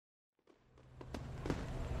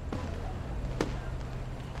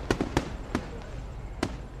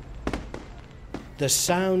The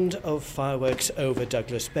sound of fireworks over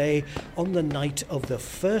Douglas Bay on the night of the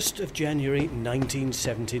 1st of January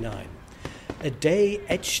 1979. A day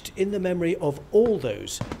etched in the memory of all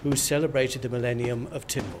those who celebrated the Millennium of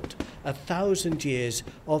Tynwald, 1,000 years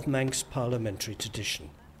of Manx parliamentary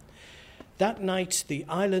tradition. That night, the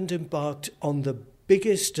island embarked on the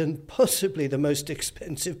biggest and possibly the most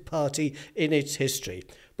expensive party in its history.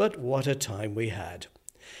 But what a time we had.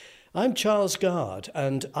 I'm Charles Guard,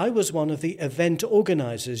 and I was one of the event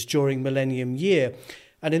organisers during Millennium Year,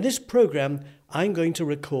 and in this programme I'm going to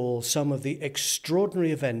recall some of the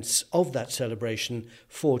extraordinary events of that celebration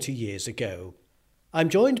 40 years ago. I'm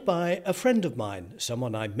joined by a friend of mine,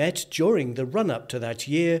 someone I met during the run-up to that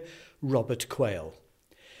year, Robert Quayle.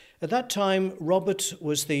 At that time, Robert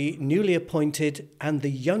was the newly appointed and the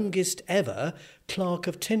youngest ever Clerk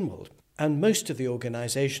of Tynwald, and most of the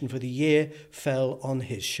organisation for the year fell on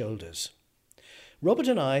his shoulders. Robert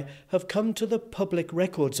and I have come to the Public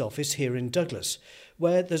Records Office here in Douglas,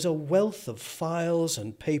 where there's a wealth of files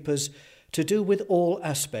and papers to do with all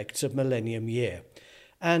aspects of Millennium Year.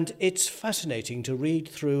 And it's fascinating to read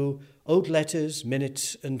through old letters,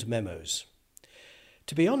 minutes and memos.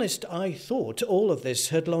 To be honest, I thought all of this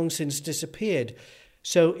had long since disappeared,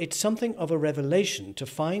 so it's something of a revelation to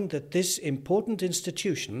find that this important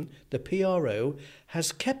institution, the PRO,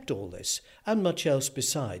 has kept all this, and much else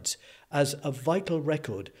besides, as a vital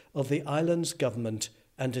record of the island's government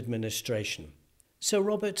and administration. So,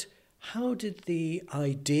 Robert, how did the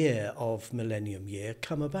idea of Millennium Year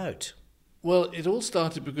come about? Well, it all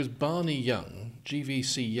started because Barney Young,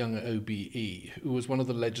 GVC Young OBE, who was one of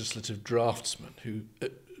the legislative draftsmen who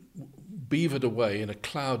beavered away in a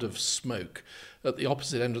cloud of smoke at the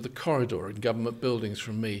opposite end of the corridor in government buildings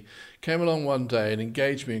from me, came along one day and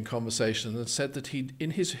engaged me in conversation and said that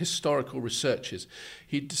in his historical researches,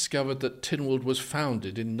 he'd discovered that Tynwald was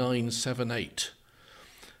founded in 978.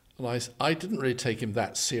 And I didn't really take him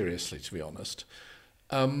that seriously, to be honest,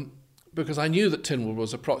 because I knew that Tynwald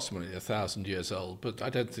was approximately 1,000 years old, but I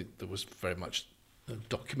don't think there was very much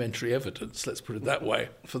documentary evidence, let's put it that way,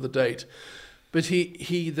 for the date. But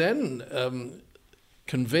he then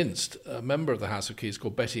convinced a member of the House of Keys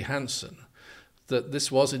called Betty Hanson that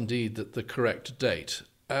this was indeed the correct date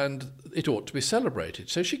and it ought to be celebrated.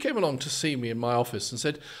 So she came along to see me in my office and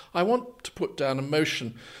said, I want to put down a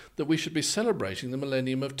motion that we should be celebrating the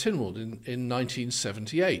Millennium of Tynwald in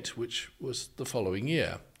 1978, which was the following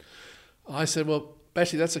year. I said, well,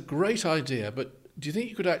 Betty, that's a great idea, but do you think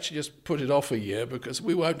you could actually just put it off a year because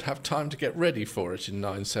we won't have time to get ready for it in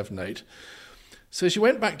 978? So she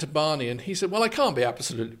went back to Barney and he said, well, I can't be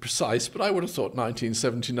absolutely precise, but I would have thought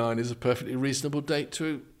 1979 is a perfectly reasonable date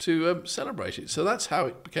to celebrate it. So that's how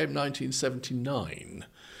it became 1979.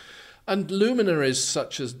 And luminaries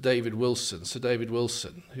such as Sir David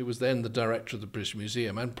Wilson, who was then the director of the British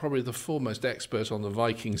Museum and probably the foremost expert on the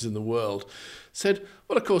Vikings in the world, said,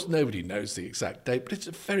 well, of course, nobody knows the exact date, but it's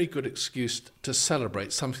a very good excuse to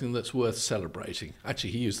celebrate something that's worth celebrating.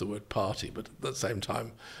 Actually, he used the word party, but at the same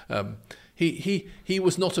time, he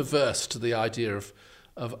was not averse to the idea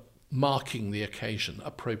of marking the occasion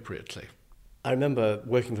appropriately. I remember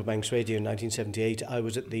working for Manx Radio in 1978. I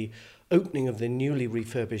was at the opening of the newly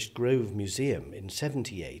refurbished Grove Museum in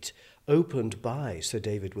 78, opened by Sir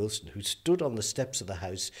David Wilson, who stood on the steps of the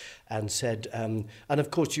house and said, and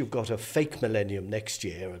of course you've got a fake millennium next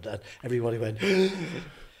year, and everybody went,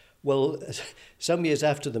 well, some years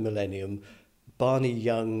after the millennium, Barney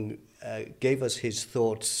Young gave us his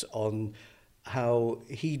thoughts on how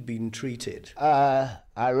he'd been treated. I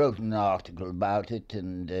wrote an article about it,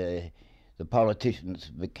 and the politicians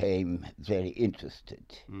became very interested.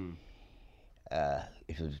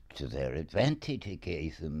 It was to their advantage. It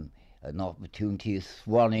gave them an opportunity of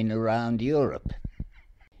swanning around Europe.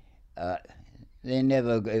 They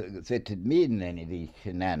never fitted me in any of these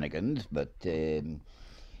shenanigans, but they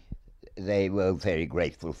were very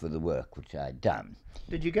grateful for the work which I'd done.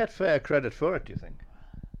 Did you get fair credit for it, do you think?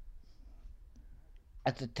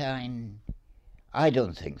 At the time, I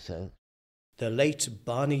don't think so. The late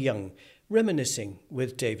Barney Young, reminiscing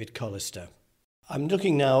with David Collister. I'm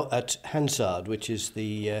looking now at Hansard, which is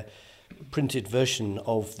the printed version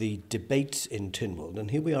of the debates in Tynwald,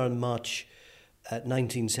 and here we are in March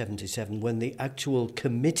 1977 when the actual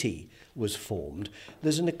committee was formed.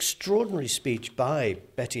 There's an extraordinary speech by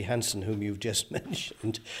Betty Hanson, whom you've just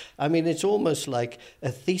mentioned. I mean, it's almost like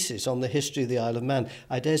a thesis on the history of the Isle of Man.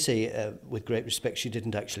 I dare say, with great respect, she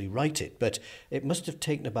didn't actually write it, but it must have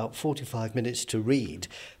taken about 45 minutes to read,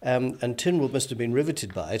 and Tynwald must have been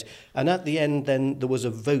riveted by it. And at the end, then, there was a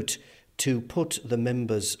vote to put the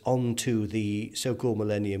members onto the so-called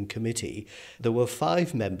Millennium Committee. There were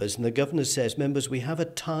 5 members, and the governor says, members, we have a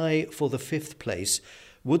tie for the 5th place.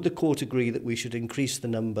 Would the court agree that we should increase the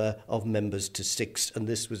number of members to 6? And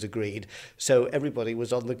this was agreed. So everybody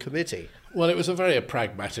was on the committee. Well, it was a very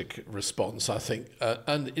pragmatic response, I think.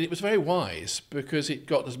 And it was very wise because it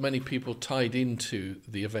got as many people tied into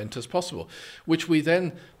the event as possible, which we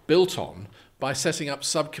then built on by setting up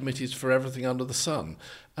subcommittees for everything under the sun.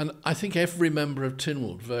 And I think every member of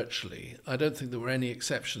Tynwald, virtually, I don't think there were any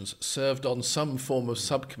exceptions, served on some form of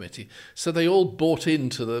subcommittee. So they all bought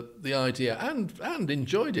into the idea and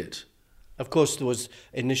enjoyed it. Of course, there was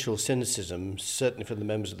initial cynicism, certainly from the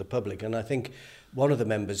members of the public. And I think one of the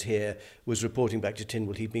members here was reporting back to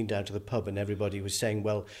Tynwald. He'd been down to the pub and everybody was saying,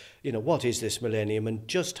 well, you know, what is this Millennium and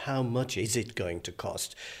just how much is it going to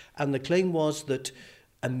cost? And the claim was that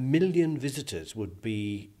 1 million visitors would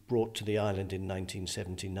be brought to the island in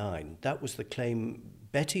 1979. That was the claim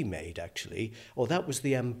Betty made, actually, or that was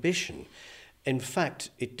the ambition. In fact,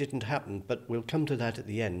 it didn't happen, but we'll come to that at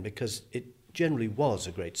the end because it generally was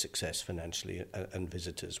a great success financially and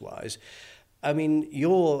visitors-wise. I mean,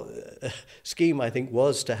 your scheme, I think,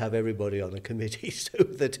 was to have everybody on a committee so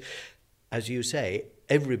that, as you say,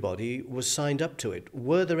 everybody was signed up to it.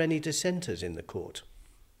 Were there any dissenters in the court?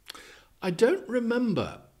 I don't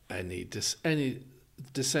remember any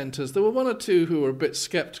dissenters. There were 1 or 2 who were a bit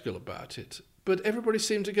sceptical about it, but everybody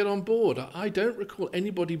seemed to get on board. I don't recall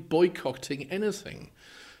anybody boycotting anything.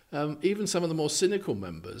 Even some of the more cynical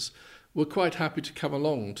members were quite happy to come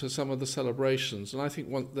along to some of the celebrations, and I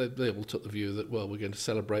think they all took the view that, well, we're going to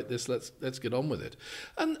celebrate this, let's get on with it.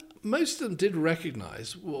 And most of them did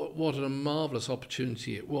recognise what a marvellous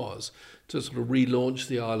opportunity it was to sort of relaunch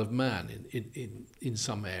the Isle of Man in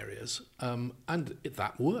some areas, and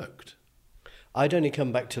that worked. I'd only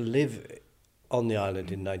come back to live on the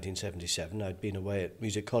island in 1977. I'd been away at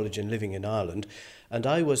Music College and living in Ireland, and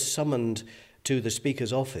I was summoned to the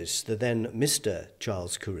Speaker's office, the then Mr.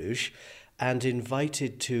 Charles Carouche, and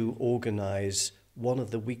invited to organise one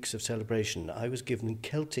of the weeks of celebration. I was given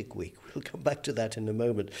Celtic Week. We'll come back to that in a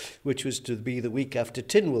moment, which was to be the week after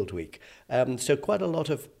Tynwald Week. So quite a lot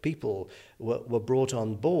of people were brought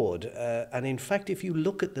on board. And in fact, if you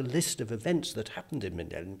look at the list of events that happened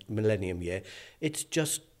in Millennium Year, it's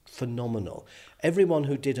just phenomenal. Everyone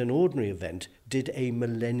who did an ordinary event did a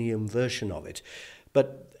Millennium version of it.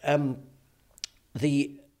 But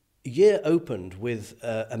the year opened with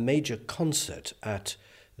a major concert at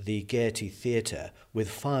the Gaiety Theatre with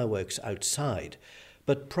fireworks outside.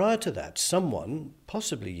 But prior to that, someone,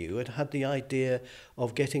 possibly you, had the idea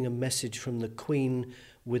of getting a message from the Queen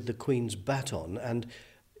with the Queen's baton. And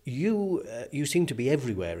you seem to be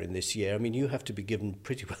everywhere in this year. I mean, you have to be given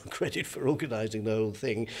pretty well credit for organising the whole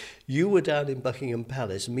thing. You were down in Buckingham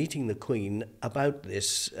Palace meeting the Queen about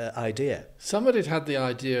this idea. Somebody had the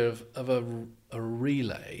idea of a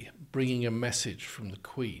relay bringing a message from the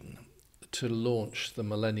Queen to launch the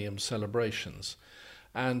Millennium celebrations.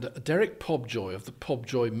 And Derek Pobjoy of the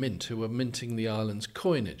Pobjoy Mint, who were minting the island's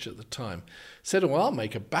coinage at the time, said, well, I'll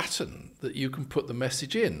make a baton that you can put the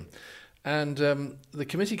message in. And the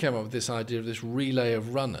committee came up with this idea of this relay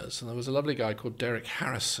of runners. And there was a lovely guy called Derek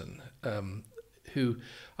Harrison, who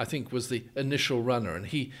I think was the initial runner. And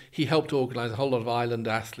he helped organise a whole lot of island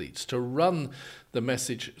athletes to run the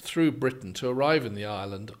message through Britain to arrive in the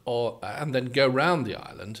island and then go round the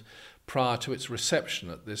island prior to its reception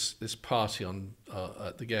at this party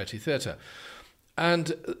at the Gaiety Theatre.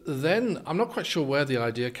 And then, I'm not quite sure where the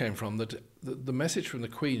idea came from, that the message from the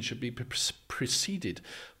Queen should be preceded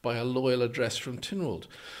by a loyal address from Tynwald.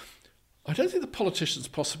 I don't think the politicians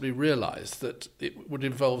possibly realised that it would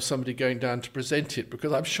involve somebody going down to present it,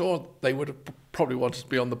 because I'm sure they would have probably wanted to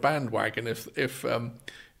be on the bandwagon if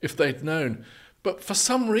they'd known. But for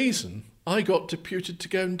some reason, I got deputed to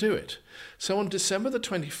go and do it. So on December the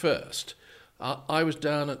 21st, I was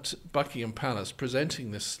down at Buckingham Palace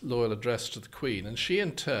presenting this loyal address to the Queen, and she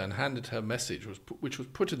in turn handed her message, which was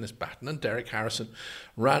put in this baton, and Derek Harrison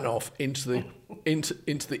ran off into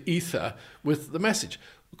the ether with the message.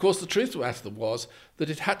 Of course, the truth of the matter was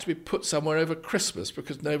that it had to be put somewhere over Christmas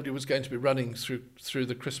because nobody was going to be running through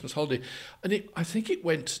the Christmas holiday. And I think it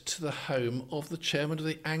went to the home of the chairman of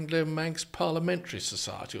the Anglo-Manx Parliamentary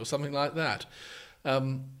Society or something like that.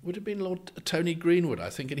 Would have been Lord Tony Greenwood, I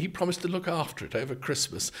think, and he promised to look after it over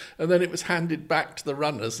Christmas. And then it was handed back to the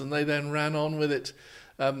runners, and they then ran on with it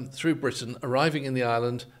through Britain, arriving in the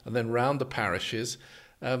island and then round the parishes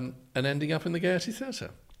and ending up in the Gaiety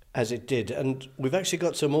Theatre. As it did. And we've actually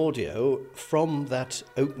got some audio from that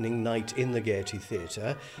opening night in the Gaiety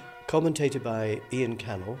Theatre, commentated by Ian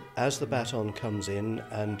Cannell, as the baton comes in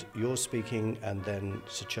and you're speaking, and then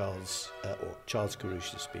Sir Charles, or Charles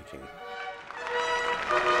Carouche is speaking.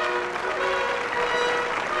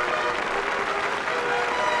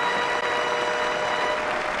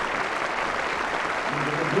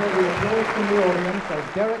 Here the applause from the audience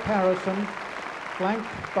as Derek Harrison,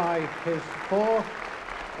 flanked by his 4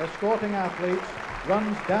 escorting athletes,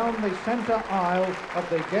 runs down the centre aisle of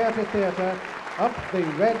the Gaiety Theatre, up the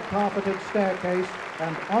red carpeted staircase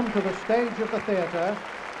and onto the stage of the theatre,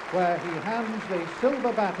 where he hands the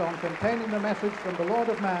silver baton containing the message from the Lord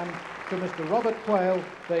of Man to Mr. Robert Quayle,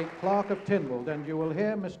 the Clerk of Tynwald. And you will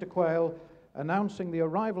hear Mr. Quayle announcing the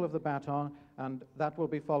arrival of the baton, and that will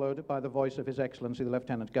be followed by the voice of His Excellency the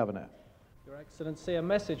Lieutenant Governor. Your Excellency, a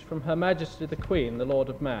message from Her Majesty the Queen, the Lord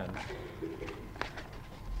of Man.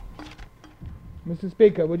 Mr.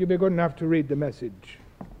 Speaker, would you be good enough to read the message?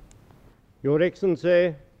 Your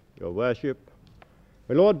Excellency, Your Worship,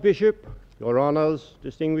 my Lord Bishop, Your Honours,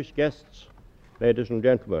 distinguished guests, ladies and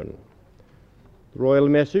gentlemen. The royal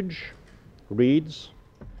message reads,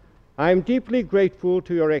 I am deeply grateful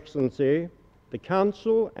to Your Excellency, the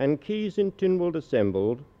Council and Keys in Tynwald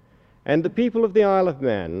assembled, and the people of the Isle of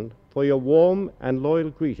Man for your warm and loyal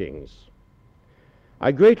greetings.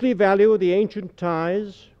 I greatly value the ancient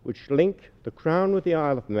ties which link the Crown with the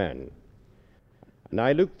Isle of Man, and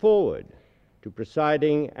I look forward to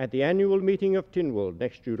presiding at the annual meeting of Tynwald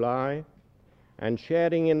next July and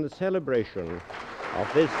sharing in the celebration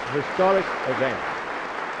of this historic event.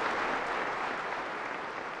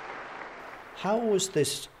 How was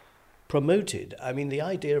this promoted? I mean, the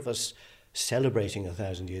idea of us celebrating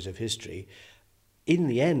 1,000 years of history, in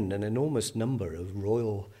the end, an enormous number of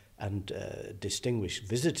royal and distinguished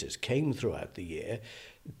visitors came throughout the year.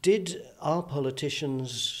 Did our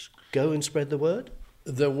politicians go and spread the word?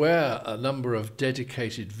 There were a number of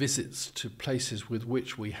dedicated visits to places with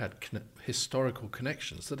which we had historical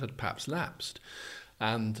connections that had perhaps lapsed.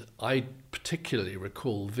 And I particularly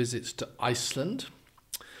recall visits to Iceland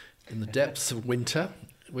in the depths of winter,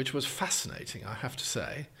 which was fascinating, I have to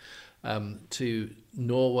say, to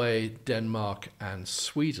Norway, Denmark and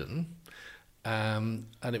Sweden. And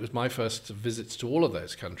it was my first visits to all of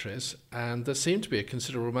those countries, and there seemed to be a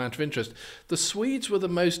considerable amount of interest. The Swedes were the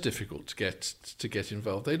most difficult to get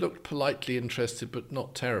involved. They looked politely interested, but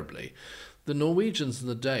not terribly. The Norwegians and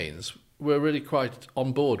the Danes were really quite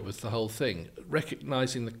on board with the whole thing,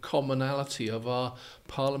 recognising the commonality of our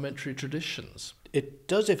parliamentary traditions. It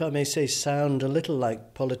does, if I may say, sound a little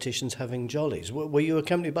like politicians having jollies. Were you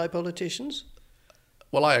accompanied by politicians?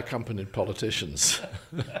 Well, I accompanied politicians.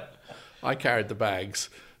 I carried the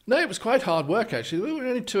bags. No, it was quite hard work, actually. We were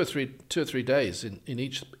only two or three days in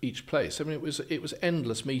each place. I mean, it was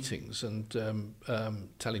endless meetings and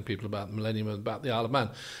telling people about the Millennium and about the Isle of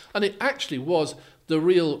Man. And it actually was the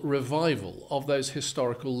real revival of those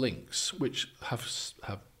historical links, which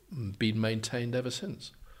have been maintained ever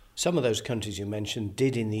since. Some of those countries you mentioned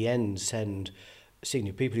did in the end send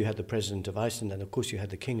senior people. You had the President of Iceland and, of course, you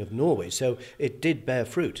had the King of Norway. So it did bear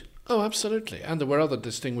fruit. Oh, absolutely. And there were other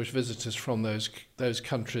distinguished visitors from those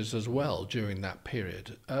countries as well during that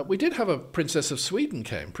period. We did have a Princess of Sweden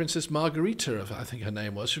came, Princess Margareta, I think her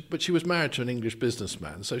name was, but she was married to an English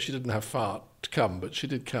businessman, so she didn't have far to come, but she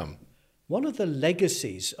did come. One of the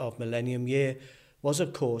legacies of Millennium Year was,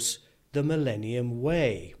 of course, the Millennium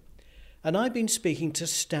Way. And I've been speaking to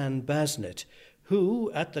Stan Basnett,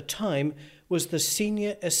 who, at the time, was the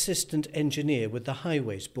Senior Assistant Engineer with the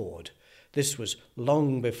Highways Board. This was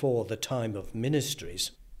long before the time of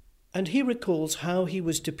ministries. And he recalls how he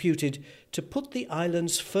was deputed to put the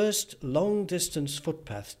island's first long-distance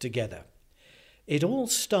footpath together. It all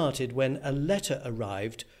started when a letter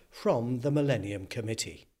arrived from the Millennium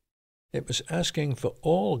Committee. It was asking for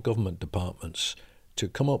all government departments to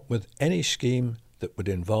come up with any scheme that would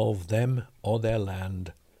involve them or their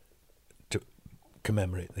land to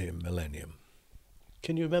commemorate the millennium.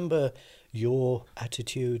 Can you remember your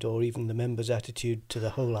attitude or even the members' attitude to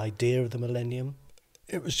the whole idea of the millennium?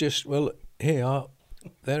 It was just, well, here you are,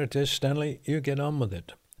 there it is, Stanley, you get on with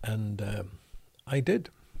it. And I did.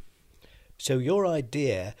 So your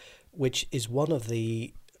idea, which is one of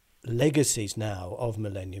the legacies now of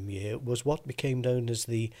Millennium Year, was what became known as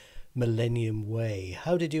the Millennium Way.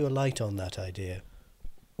 How did you alight on that idea?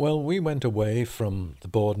 Well, we went away from the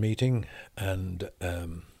board meeting and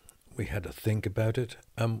we had to think about it.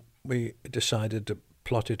 We decided to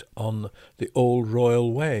plot it on the old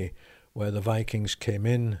royal way, where the Vikings came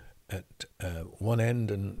in at one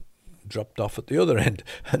end and dropped off at the other end,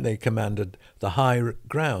 and they commanded the high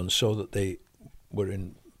ground so that they were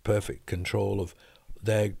in perfect control of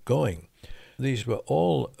their going. These were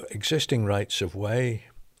all existing rights of way.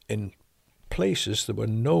 In places there were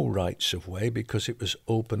no rights of way because it was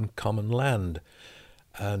open common land,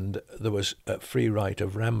 and there was a free right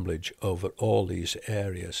of ramblage over all these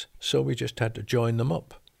areas, so we just had to join them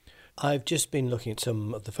up. I've just been looking at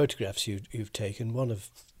some of the photographs you've taken, one of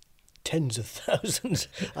tens of thousands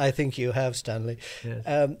I think you have, Stanley.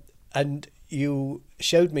 Yes. And you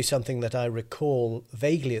showed me something that I recall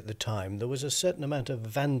vaguely at the time. There was a certain amount of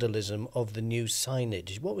vandalism of the new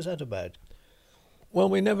signage. What was that about? Well,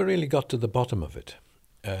 we never really got to the bottom of it.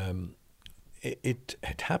 It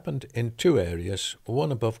had happened in two areas,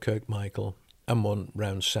 one above Kirkmichael and one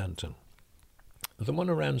round Santon. The one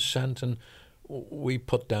around Santon we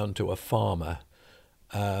put down to a farmer,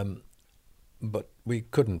 but we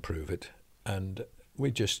couldn't prove it, and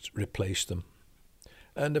we just replaced them.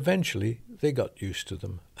 And eventually they got used to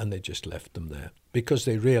them and they just left them there because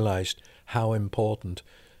they realised how important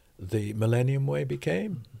the Millennium Way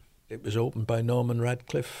became. It was opened by Norman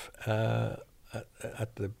Radcliffe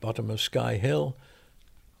at the bottom of Sky Hill.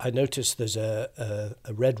 I noticed there's a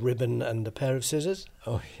red ribbon and a pair of scissors.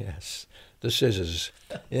 Oh, yes, the scissors.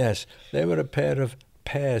 Yes, they were a pair of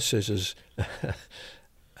pear scissors.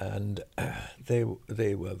 And they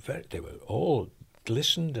were all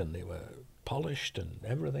glistened and they were polished and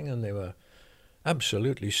everything, and they were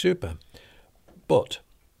absolutely super. But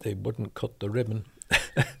they wouldn't cut the ribbon.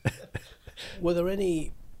 Were there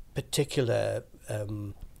any particular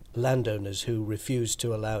landowners who refused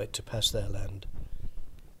to allow it to pass their land?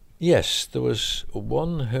 Yes, there was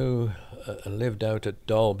one who lived out at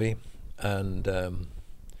Dalby, and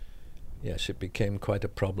yes, it became quite a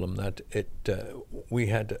problem. That we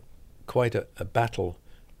had quite a battle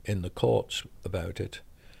in the courts about it,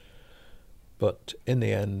 but in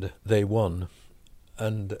the end they won.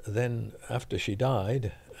 And then after she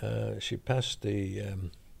died, she passed the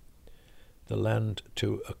land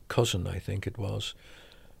to a cousin, I think it was,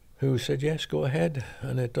 who said yes, go ahead,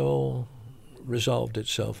 and it all resolved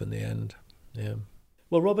itself in the end. Yeah.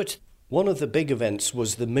 Well, Robert, one of the big events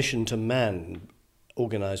was the Mission to Man,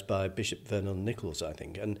 organised by Bishop Vernon Nichols, I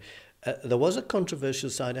think. And there was a controversial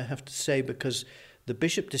side, I have to say, because the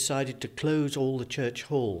bishop decided to close all the church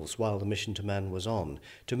halls while the Mission to Man was on,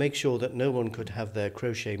 to make sure that no one could have their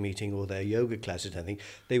crochet meeting or their yoga classes. I think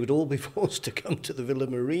they would all be forced to come to the Villa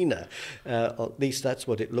Marina. At least that's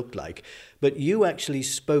what it looked like. But you actually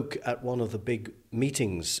spoke at one of the big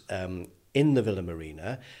meetings in the Villa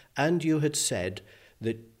Marina, and you had said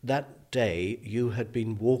that day you had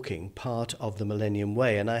been walking part of the Millennium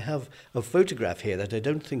Way. And I have a photograph here that I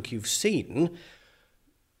don't think you've seen.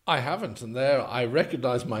 I haven't, and there I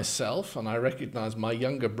recognise myself, and I recognise my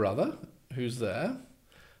younger brother, who's there,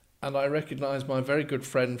 and I recognise my very good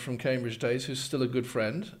friend from Cambridge days, who's still a good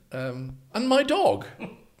friend, and my dog,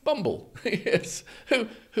 Bumble, yes, who,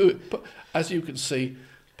 as you can see,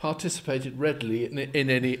 participated readily in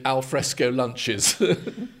any alfresco lunches.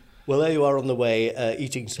 Well, there you are on the way,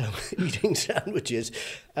 eating sandwiches.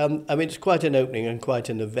 I mean, it's quite an opening and quite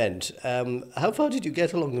an event. How far did you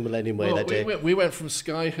get along the Millennium Way that day? We went from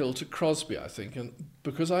Sky Hill to Crosby, I think, and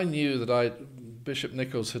because I knew that Bishop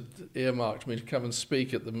Nichols had earmarked me to come and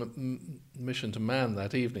speak at the Mission to Man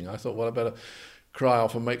that evening, I thought, well, I better cry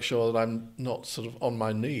off and make sure that I'm not sort of on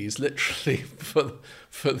my knees, literally, for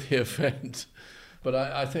the event. But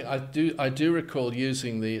I think I do recall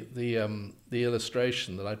using the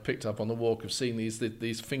illustration that I picked up on the walk of seeing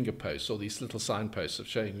these finger posts or these little signposts of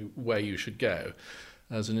showing you where you should go,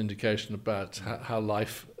 as an indication about how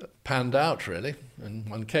life panned out, really. And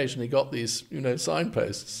one occasionally got these,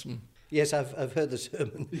 signposts. Yes, I've heard the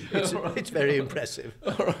sermon. It's very impressive.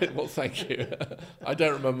 All right, well, thank you. I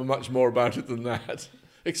don't remember much more about it than that,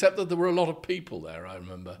 except that there were a lot of people there, I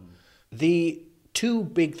remember. The two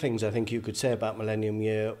big things I think you could say about Millennium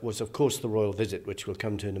Year was, of course, the royal visit, which we'll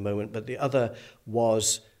come to in a moment, but the other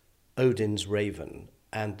was Odin's Raven,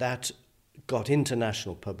 and that got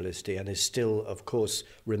international publicity and is still, of course,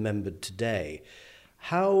 remembered today.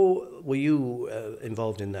 How were you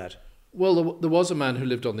involved in that? Well, there was a man who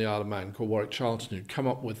lived on the Isle of Man called Warwick Charlton who'd come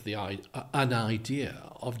up with an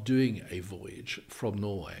idea of doing a voyage from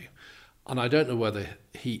Norway. And I don't know whether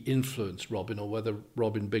he influenced Robin or whether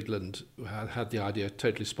Robin Bigland had the idea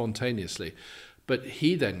totally spontaneously. But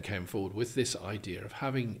he then came forward with this idea of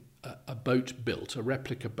having a boat built, a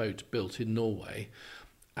replica boat built in Norway,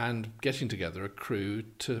 and getting together a crew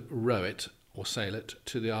to row it or sail it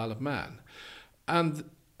to the Isle of Man. And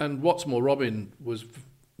what's more, Robin was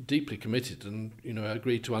deeply committed and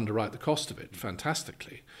agreed to underwrite the cost of it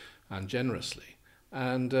fantastically and generously.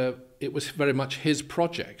 and it was very much his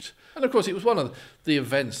project. And of course, it was one of the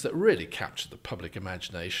events that really captured the public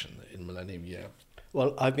imagination in Millennium Year.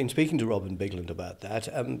 Well, I've been speaking to Robin Bigland about that.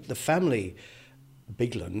 The family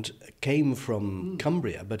Bigland came from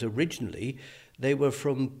Cumbria, but originally they were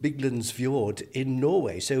from Biglandsfjord in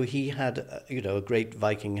Norway. So he had, a great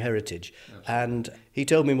Viking heritage. And he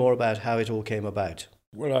told me more about how it all came about.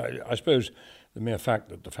 Well, I suppose the mere fact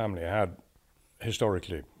that the family had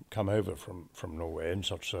historically come over from Norway in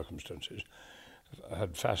such circumstances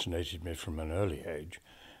had fascinated me from an early age.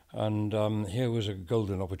 And here was a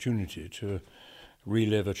golden opportunity to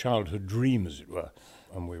relive a childhood dream, as it were.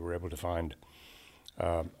 And we were able to find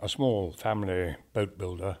a small family boat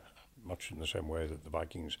builder, much in the same way that the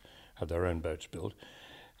Vikings had their own boats built,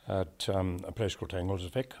 at a place called Tynwald,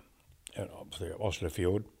 off the Oslo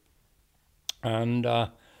Fjord, and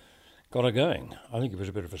got her going. I think it was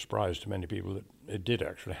a bit of a surprise to many people that it did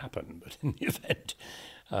actually happen, but in the event,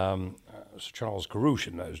 Sir Charles Carouche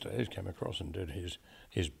in those days came across and did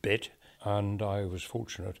his bit, and I was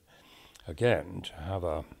fortunate again to have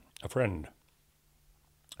a friend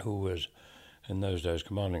who was in those days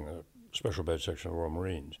commanding the special boat section of the Royal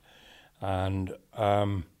Marines, and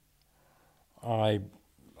I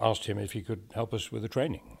asked him if he could help us with the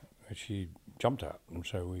training, which he jumped at, and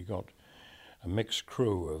so we got a mixed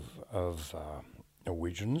crew of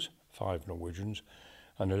Norwegians, 5 Norwegians,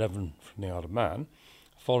 and 11 from the Isle of Man,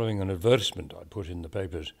 following an advertisement I put in the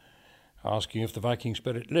papers asking if the Viking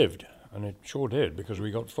spirit lived, and it sure did, because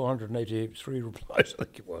we got 483 replies, I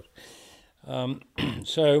think it was.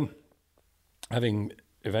 So, having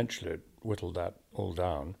eventually whittled that all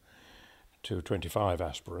down to 25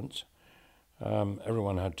 aspirants,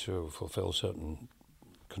 everyone had to fulfill certain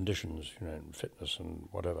conditions, fitness and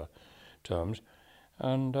whatever terms,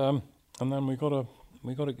 and then we got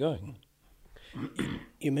it going.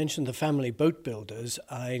 You mentioned the family boat builders.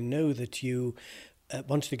 I know that you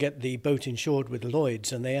wanted to get the boat insured with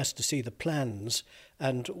Lloyd's, and they asked to see the plans.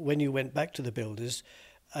 And when you went back to the builders,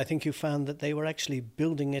 I think you found that they were actually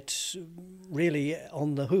building it really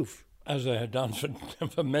on the hoof. As they had done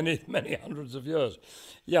for many, many hundreds of years.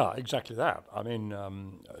 Yeah, exactly that. I mean,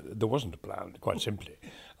 there wasn't a plan, quite simply.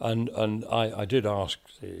 And I did ask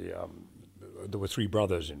there were 3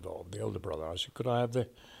 brothers involved, the elder brother. I said, could I have the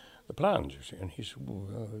plans, you see? And he said,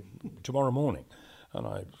 tomorrow morning. And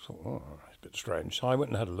I thought, it's a bit strange. So I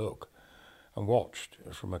went and had a look and watched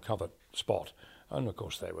from a covered spot. And of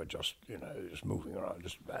course they were just moving around.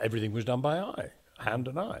 Everything was done by eye, hand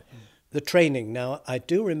and eye. The training. Now, I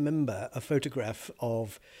do remember a photograph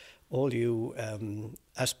of all you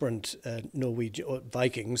aspirant Norwegian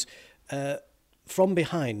Vikings from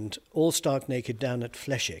behind, all stark naked down at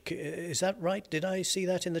Flesvig. Is that right? Did I see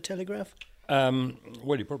that in the Telegraph?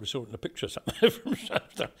 Well, you probably saw it in the picture somewhere from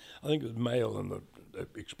South. I think it was Mail and the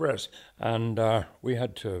Express. And we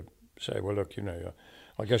had to say, well, look,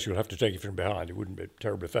 I guess you'll have to take it from behind. It wouldn't be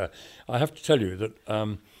terribly fair. I have to tell you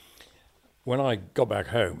that when I got back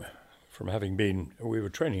home from having been, we were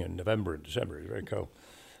training in November and December, it was very cold.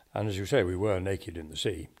 And as you say, we were naked in the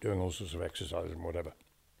sea, doing all sorts of exercise and whatever.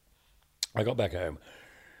 I got back home,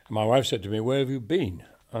 and my wife said to me, where have you been?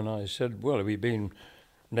 And I said, well, we've been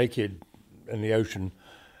naked in the ocean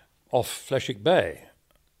off Flesvig Bay.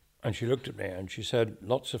 And she looked at me and she said,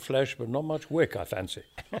 lots of flesh, but not much wick, I fancy.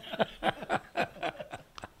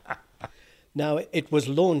 Now, it was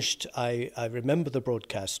launched, I remember the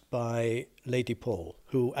broadcast, by Lady Paul,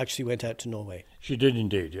 who actually went out to Norway. She did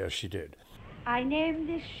indeed, yes, she did. I named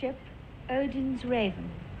this ship Odin's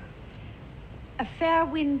Raven. A fair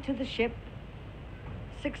wind to the ship,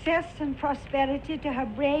 success and prosperity to her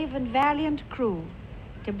brave and valiant crew,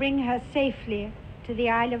 to bring her safely to the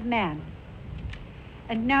Isle of Man.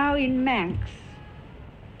 And now in Manx,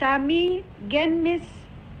 Tami Genmis,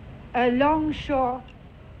 a longshore,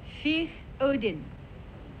 Fich Odin,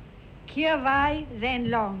 Kirvai then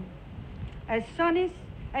long, as sonnis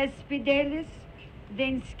as Spidelis,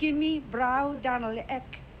 then skimmy brow Donald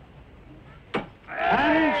Eck.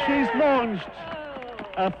 And she's launched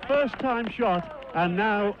a first-time shot, and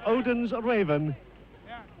now Odin's Raven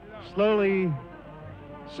slowly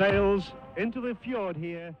sails into the fjord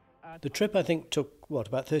here. The trip, I think, took,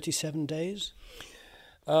 about 37 days?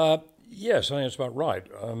 Yes, I think that's about right.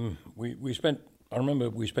 I remember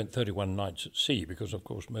we spent 31 nights at sea because, of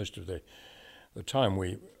course, most of the time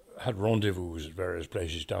we had rendezvous at various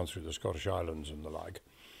places down through the Scottish Islands and the like.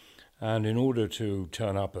 And in order to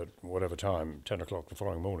turn up at whatever time, 10 o'clock the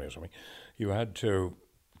following morning or something, you had to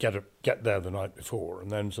get there the night before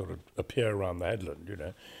and then sort of appear around the headland,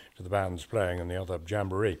 to the bands playing and the other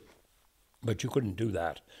jamboree. But you couldn't do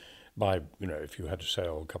that by, if you had to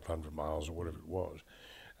sail a couple 100 miles or whatever it was.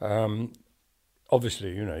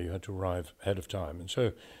 Obviously, you had to arrive ahead of time, and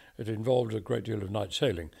so it involved a great deal of night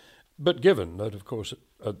sailing. But given that, of course,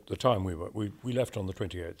 at the time we left on the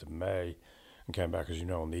 28th of May and came back, as you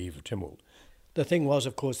know, on the eve of Tynwald. The thing was,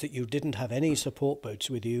 of course, that you didn't have any support boats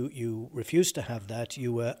with you. You refused to have that.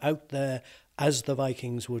 You were out there as the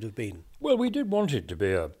Vikings would have been. Well, we did want it to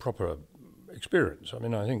be a proper experience. I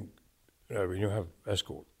mean, I think when you have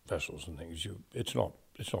escort vessels and things, it's not.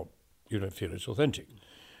 You don't feel it's authentic.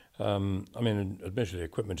 I mean, admittedly,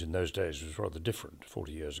 equipment in those days was rather different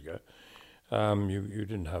 40 years ago. You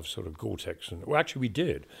didn't have sort of Gore-Tex. Well, actually, we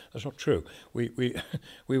did. That's not true. We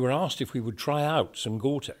were asked if we would try out some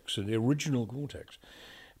Gore-Tex, the original Gore-Tex.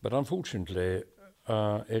 But unfortunately,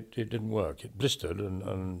 it didn't work. It blistered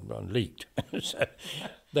and leaked. So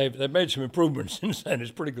they've made some improvements since then.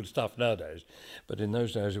 It's pretty good stuff nowadays. But in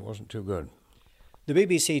those days, it wasn't too good. The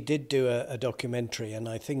BBC did do a documentary, and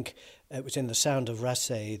I think it was in The Sound of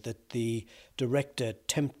Rasay that the director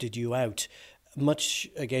tempted you out, much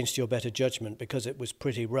against your better judgment, because it was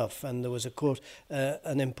pretty rough, and there was, of course,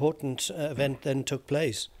 an important event then took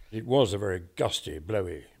place. It was a very gusty,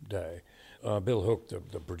 blowy day. Bill Hook,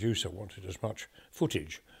 the producer, wanted as much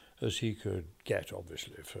footage as he could get,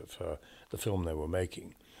 obviously, for the film they were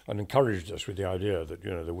making, and encouraged us with the idea that,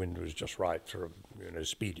 the wind was just right for a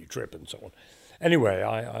speedy trip and so on. Anyway,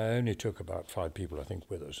 I only took about 5 people, I think,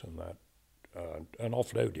 with us, and that and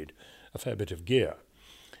offloaded a fair bit of gear.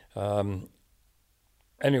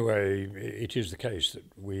 Anyway, it is the case that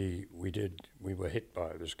we were hit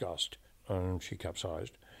by this gust, and she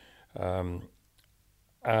capsized, and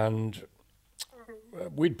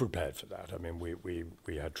we'd prepared for that. I mean,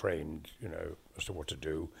 we had trained, as to what to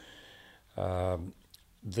do.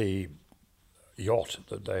 The yacht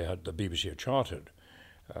that the BBC had chartered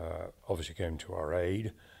obviously came to our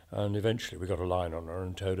aid, and eventually we got a line on her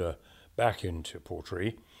and towed her back into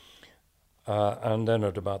Portree. And then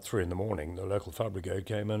at about 3 a.m, the local fire brigade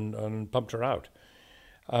came and pumped her out.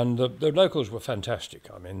 And the locals were fantastic.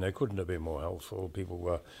 I mean, they couldn't have been more helpful. People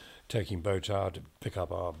were taking boats out to pick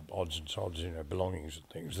up our odds and sods, belongings and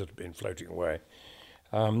things that had been floating away.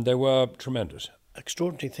 They were tremendous.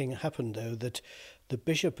 Extraordinary thing happened, though, that the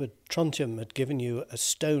Bishop at Trondheim had given you a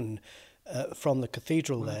stone from the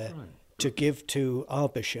cathedral there to give to our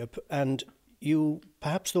bishop, and you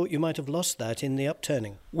perhaps thought you might have lost that in the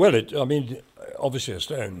upturning. Well, obviously a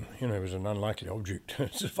stone, was an unlikely object to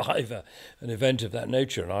survive an event of that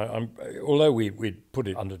nature. And although we'd put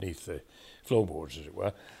it underneath the floorboards, as it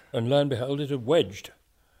were, and lo and behold, it had wedged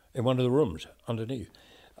in one of the rooms underneath.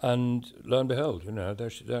 And lo and behold, there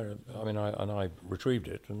she's there. I mean, I retrieved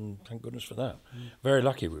it, and thank goodness for that. Very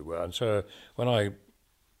lucky we were. And so when I,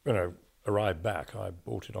 arrived back, I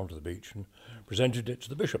brought it onto the beach and presented it to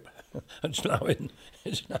the bishop. It's now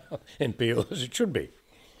in Peel, as it should be.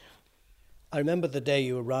 I remember the day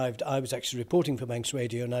you arrived, I was actually reporting for Manx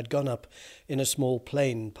Radio, and I'd gone up in a small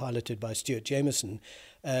plane piloted by Stuart Jameson,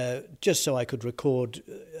 just so I could record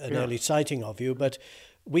an early sighting of you, but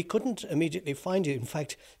we couldn't immediately find you. In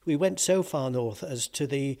fact, we went so far north as to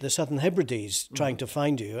the Southern Hebrides trying to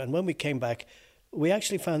find you, and when we came back, we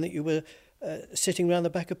actually found that you were sitting round the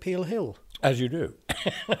back of Peel Hill. As you do.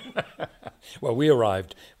 Well, we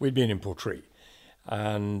arrived, we'd been in Portree,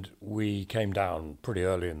 and we came down pretty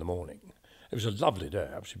early in the morning. It was a lovely day,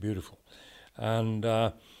 absolutely beautiful. And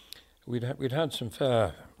we'd had some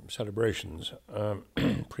fair celebrations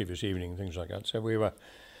previous evening, things like that, so we were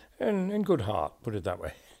in good heart, put it that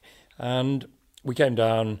way. And we came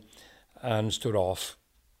down and stood off.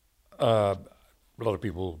 A lot of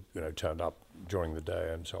people, turned up during the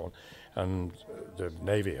day and so on. And the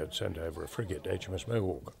Navy had sent over a frigate, HMS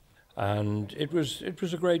Mohawk, and it was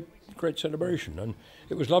a great celebration, and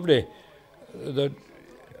it was lovely that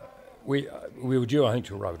we were due, I think,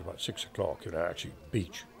 to arrive at about 6 o'clock. Actually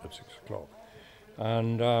beach at 6 o'clock,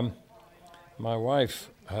 and my wife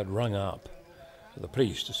had rung up the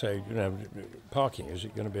police to say, parking, is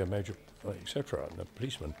it going to be a major, etc. And the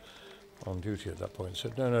policeman on duty at that point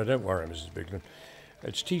said, no, don't worry, Mrs. Bigland.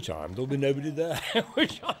 It's tea time, there'll be nobody there,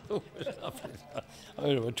 which I thought was lovely. I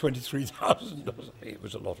mean, about 23,000 or something. It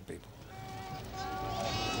was a lot of people.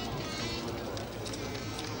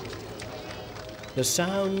 The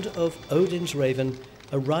sound of Odin's Raven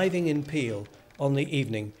arriving in Peel on the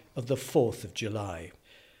evening of the 4th of July.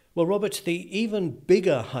 Well, Robert, the even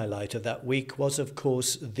bigger highlight of that week was, of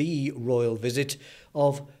course, the royal visit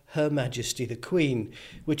of Her Majesty the Queen,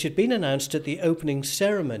 which had been announced at the opening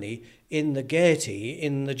ceremony in the Gaiety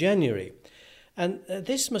in the January. And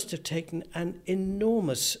this must have taken an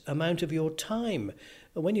enormous amount of your time,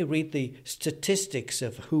 when you read the statistics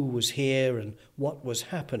of who was here and what was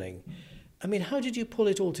happening, I mean, how did you pull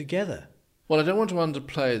it all together? Well, I don't want to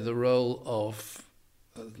underplay the role of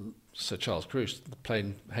Sir Charles Cruche, the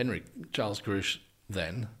plain Henry Charles Cruche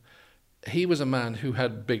then. He was a man who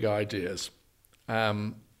had big ideas,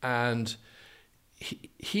 and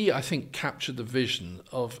he, I think, captured the vision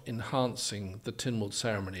of enhancing the Tynwald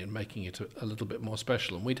ceremony and making it a little bit more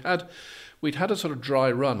special. And we'd had a sort of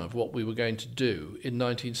dry run of what we were going to do in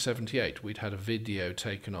 1978. We'd had a video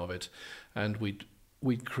taken of it, and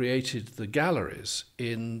we'd created the galleries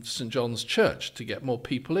in St John's Church to get more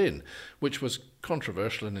people in, which was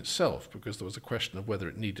controversial in itself because there was a question of whether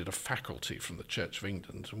it needed a faculty from the Church of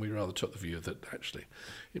England, and we rather took the view that actually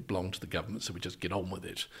it belonged to the government, so we just get on with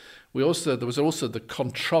it. There was also the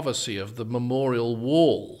controversy of the memorial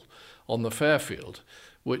wall on the Fairfield,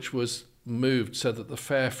 which was moved so that the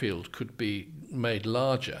Fairfield could be made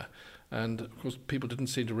larger. And, of course, people didn't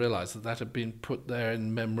seem to realise that had been put there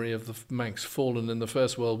in memory of the Manx fallen in the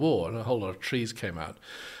First World War, and a whole lot of trees came out.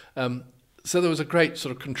 So there was a great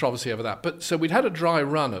sort of controversy over that. But so we'd had a dry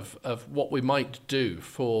run of what we might do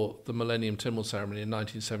for the Millennium Tynwald ceremony in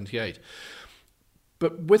 1978.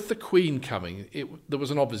 But with the Queen coming, there was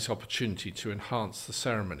an obvious opportunity to enhance the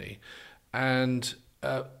ceremony. And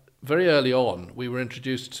very early on, we were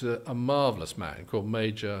introduced to a marvellous man called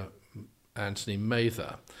Major Anthony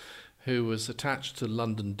Mather, who was attached to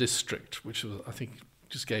London District, which was, I think,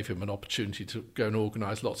 just gave him an opportunity to go and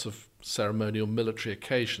organise lots of ceremonial military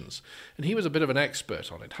occasions. And he was a bit of an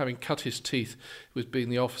expert on it, having cut his teeth with being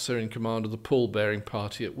the officer in command of the pall-bearing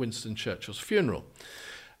party at Winston Churchill's funeral.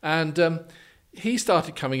 And he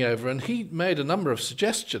started coming over, and he made a number of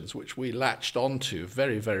suggestions which we latched onto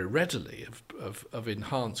very, very readily, of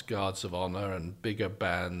enhanced guards of honour and bigger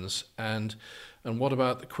bands, and what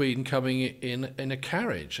about the Queen coming in a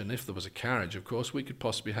carriage? And if there was a carriage, of course, we could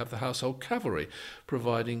possibly have the household cavalry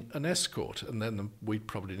providing an escort, and then we'd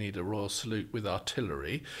probably need a royal salute with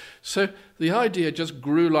artillery. So the idea just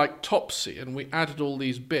grew like topsy, and we added all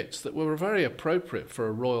these bits that were very appropriate for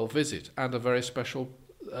a royal visit and a very special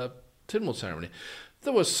Tynwald ceremony.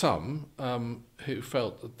 There were some who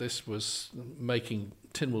felt that this was making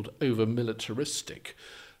Tynwald over-militaristic,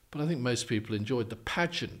 but I think most people enjoyed the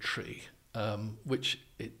pageantry which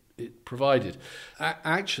it provided.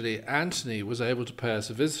 Actually, Anthony was able to pay us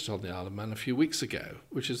a visit on the Isle of Man a few weeks ago,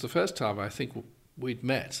 which is the first time I think we'd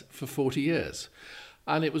met for 40 years.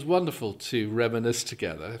 And it was wonderful to reminisce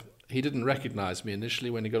together. He didn't recognise me initially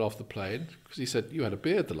when he got off the plane, because he said, "You had a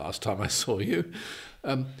beard the last time I saw you."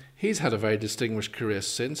 He's had a very distinguished career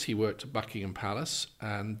since. He worked at Buckingham Palace,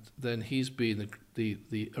 and then he's been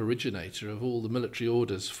the originator of all the military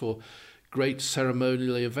orders for great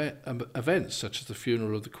ceremonial events, such as the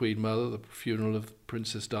funeral of the Queen Mother, the funeral of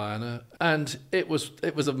Princess Diana, and it was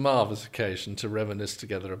a marvellous occasion to reminisce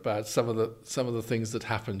together about some of the things that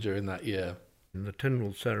happened during that year. The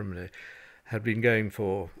Tynwald ceremony had been going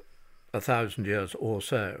for 1,000 years or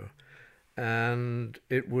so, and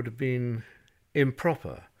it would have been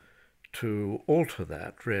improper to alter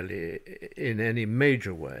that really in any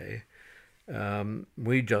major way.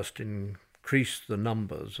 We just increased the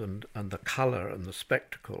numbers and the colour and the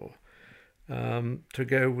spectacle to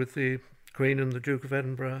go with the Queen and the Duke of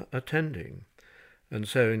Edinburgh attending. And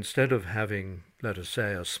so instead of having, let us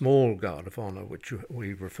say, a small guard of honour, which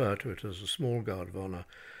we refer to it as a small guard of honour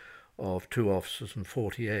of 2 officers and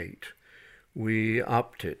 48, we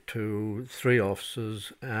upped it to 3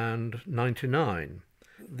 officers and 99.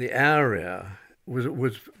 The area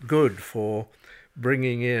was good for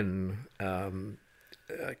bringing in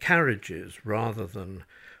carriages rather than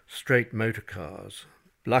straight motor cars.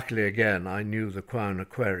 Luckily, again, I knew the Guard and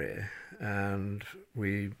Quayle, and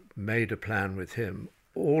we made a plan with him,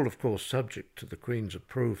 all, of course, subject to the Queen's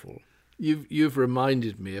approval. You've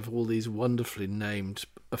reminded me of all these wonderfully named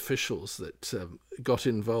officials that got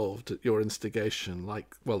involved at your instigation,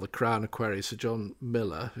 like, well, the Crown Equerry, Sir John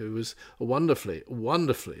Miller, who was a wonderfully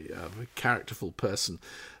characterful person,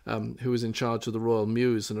 who was in charge of the Royal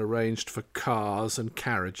Mews and arranged for cars and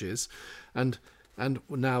carriages, and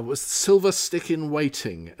now was Silver Stick in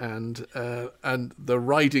Waiting and the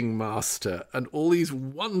Riding Master, and all these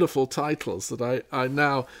wonderful titles that I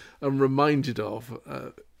now am reminded of,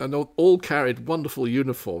 and all carried wonderful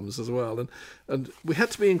uniforms as well. And we had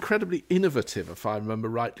to be incredibly innovative, if I remember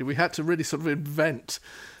rightly. We had to really sort of invent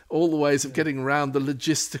all the ways of getting around the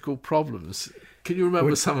logistical problems. Can you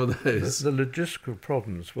remember some of those? The logistical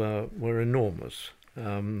problems were enormous,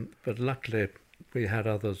 but luckily we had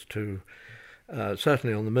others to,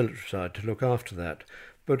 certainly on the military side, to look after that.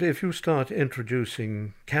 But if you start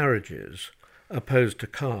introducing carriages, opposed to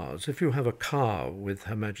cars. If you have a car with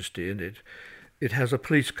Her Majesty in it, it has a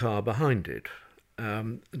police car behind it.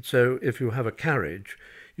 And so if you have a carriage,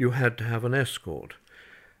 you had to have an escort.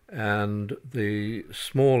 And the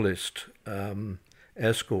smallest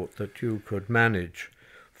escort that you could manage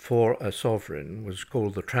for a sovereign was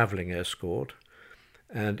called the travelling escort.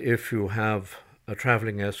 And if you have a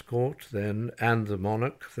travelling escort then and the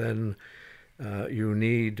monarch, then you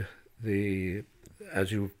need the,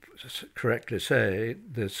 as you correctly say,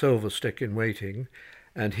 the silver stick in waiting,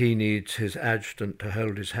 and he needs his adjutant to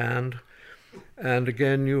hold his hand. And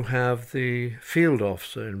again you have the field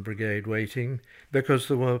officer in brigade waiting, because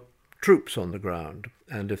there were troops on the ground,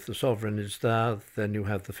 and if the sovereign is there, then you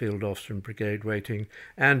have the field officer in brigade waiting,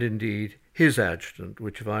 and indeed his adjutant,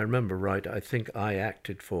 which, if I remember right, I think I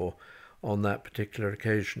acted for on that particular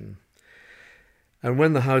occasion. And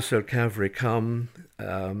when the Household Cavalry come,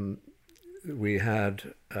 we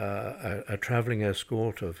had a travelling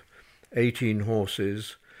escort of 18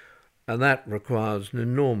 horses, and that requires an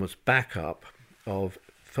enormous backup of,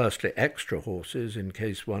 firstly, extra horses in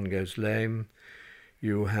case one goes lame.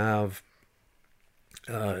 You have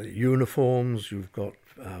uniforms, you've got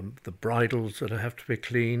the bridles that have to be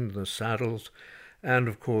cleaned, the saddles, and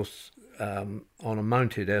of course on a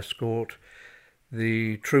mounted escort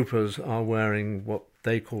the troopers are wearing what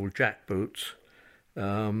they call jack boots,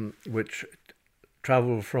 which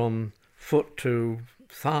travel from foot to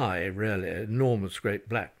thigh, really, enormous great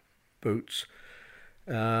black boots,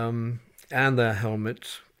 and their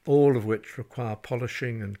helmets, all of which require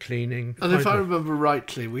polishing and cleaning. And if I remember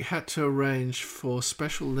rightly, we had to arrange for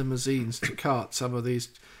special limousines to cart some of these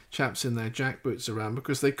chaps in their jackboots around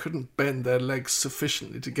because they couldn't bend their legs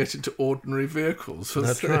sufficiently to get into ordinary vehicles.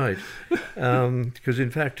 That's right. Because in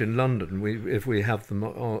fact in London, if we have them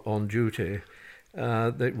on duty,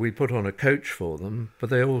 we put on a coach for them, but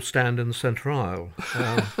they all stand in the centre aisle.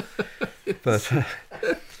 But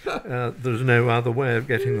there's no other way of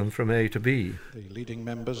getting them from A to B. The leading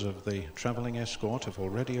members of the travelling escort have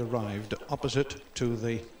already arrived opposite to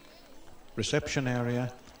the reception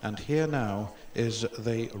area, and here now is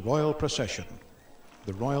the royal procession.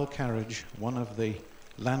 The royal carriage, one of the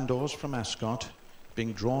landors from Ascot,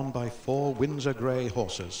 being drawn by 4 Windsor grey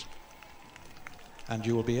horses. And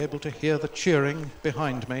you will be able to hear the cheering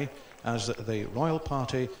behind me as the royal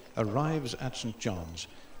party arrives at St John's.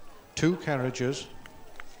 2 carriages.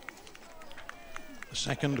 The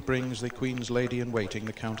second brings the Queen's Lady-in-Waiting,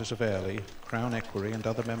 the Countess of Airlie, Crown Equerry and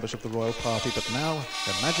other members of the royal party, but now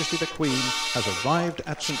Her Majesty the Queen has arrived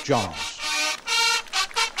at St John's.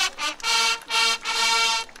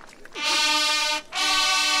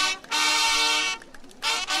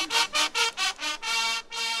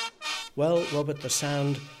 Well, Robert, the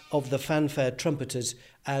sound of the fanfare trumpeters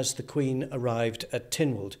as the Queen arrived at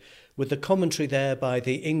Tynwald, with the commentary there by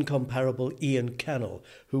the incomparable Ian Cannell,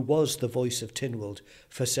 who was the voice of Tynwald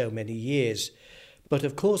for so many years. But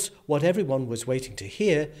of course, what everyone was waiting to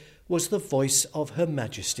hear was the voice of Her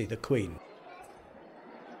Majesty the Queen.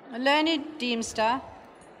 Learned Deemster,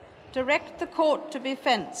 direct the court to be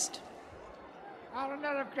fenced.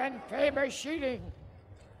 Arnold Grand Faber Sheeting,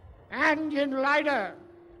 and in Lider,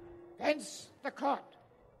 fence the court.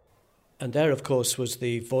 And there, of course, was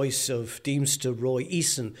the voice of Deemster Roy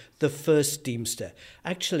Eason, the first Deemster,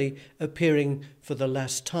 actually appearing for the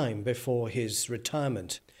last time before his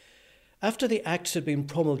retirement. After the Acts had been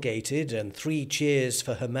promulgated and 3 cheers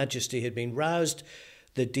for Her Majesty had been roused,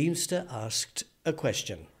 the Deemster asked a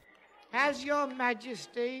question. Has Your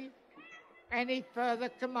Majesty any further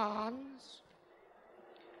commands?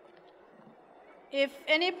 If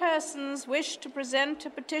any persons wish to present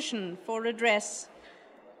a petition for redress,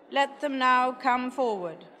 let them now come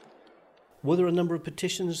forward. Were there a number of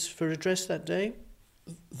petitions for redress that day?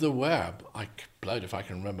 There were. I blowed if I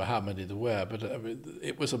can remember how many there were, but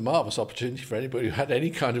it was a marvellous opportunity for anybody who had any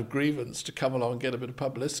kind of grievance to come along and get a bit of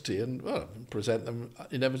publicity and present them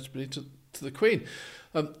inevitably to the Queen.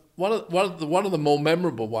 One of the more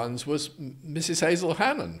memorable ones was Mrs. Hazel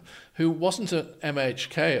Hannon, who wasn't at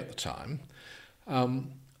MHK at the time.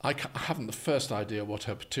 I haven't the first idea what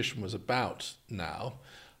her petition was about now,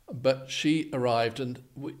 but she arrived, and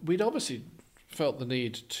we'd obviously felt the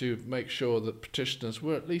need to make sure that petitioners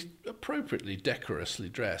were at least appropriately decorously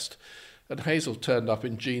dressed. And Hazel turned up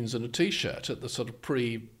in jeans and a T-shirt at the sort of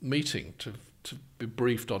pre-meeting to be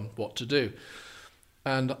briefed on what to do.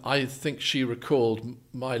 And I think she recalled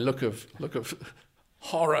my look of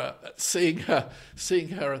horror at seeing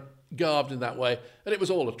her garbed in that way, and it was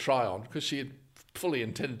all a try-on because she had fully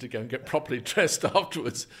intended to go and get properly dressed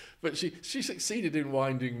afterwards, but she succeeded in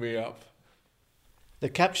winding me up. The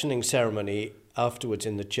captioning ceremony afterwards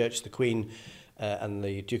in the church, the Queen and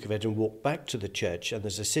the Duke of Edinburgh walk back to the church, and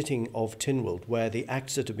there's a sitting of Tynwald where the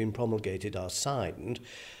acts that have been promulgated are signed.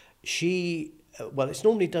 She, well, it's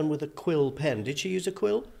normally done with a quill pen. Did she use a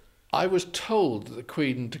quill? I was told that the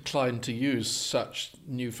Queen declined to use such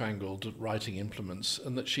newfangled writing implements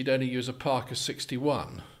and that she'd only use a Parker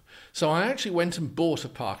 61. So I actually went and bought a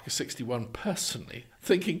Parker 61 personally,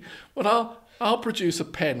 thinking, well, I'll produce a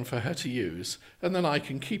pen for her to use and then I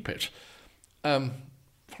can keep it.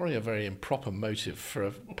 Probably a very improper motive for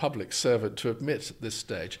a public servant to admit at this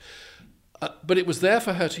stage. But it was there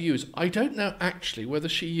for her to use. I don't know actually whether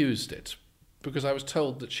she used it, because I was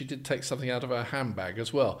told that she did take something out of her handbag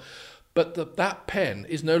as well. But that pen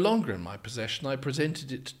is no longer in my possession. I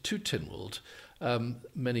presented it to Tynwald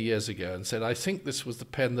many years ago and said, I think this was the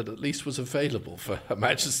pen that at least was available for Her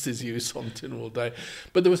Majesty's use on Tynwald Day.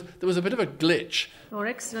 But there was a bit of a glitch. Your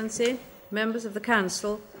Excellency, members of the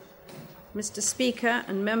Council, Mr. Speaker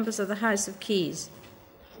and members of the House of Keys,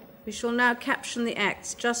 we shall now caption the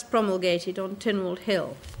acts just promulgated on Tynwald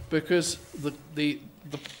Hill. Because the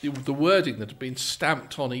wording that had been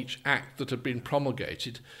stamped on each act that had been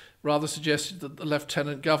promulgated rather suggested that the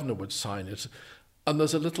Lieutenant Governor would sign it. And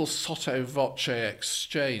there's a little sotto voce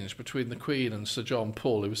exchange between the Queen and Sir John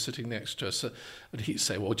Paul, who was sitting next to us, and he'd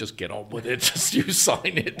say, well, just get on with it, just you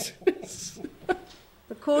sign it.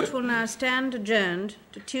 The court will now stand adjourned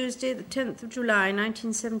to Tuesday, the 10th of July,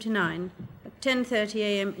 1979, at 10:30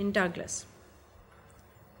 a.m. in Douglas.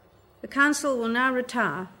 The Council will now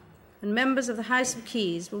retire, and members of the House of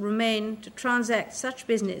Keys will remain to transact such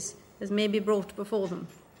business as may be brought before them.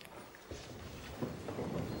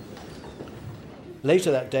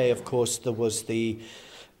 Later that day, of course, there was the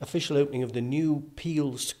official opening of the new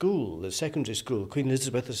Peel School, the secondary school, Queen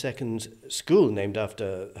Elizabeth II's school, named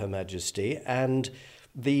after Her Majesty, and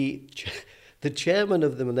the chairman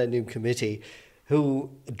of the Millennium Committee,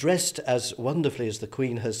 who dressed as wonderfully as the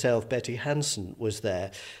Queen herself, Betty Hanson, was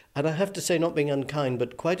there. And I have to say, not being unkind,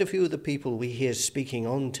 but quite a few of the people we hear speaking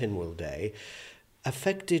on Tynwald Day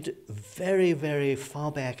affected very, very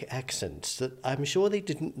far back accents that I'm sure they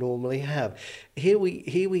didn't normally have. Here we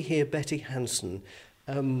hear Betty Hanson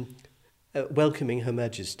welcoming Her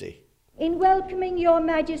Majesty. In welcoming Your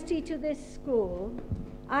Majesty to this school,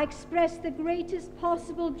 I express the greatest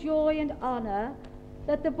possible joy and honour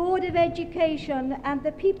that the Board of Education and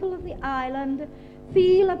the people of the island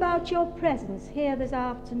feel about your presence here this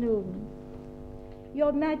afternoon.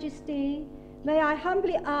 Your Majesty, may I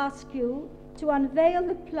humbly ask you to unveil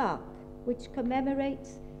the plaque which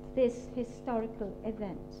commemorates this historical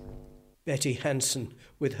event. Betty Hanson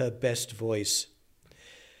with her best voice.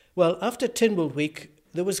 Well, after Tynwald Week,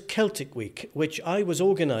 there was Celtic Week, which I was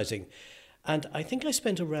organising, and I think I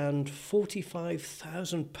spent around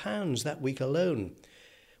 £45,000 that week alone.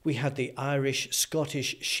 We had the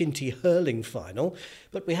Irish-Scottish shinty hurling final,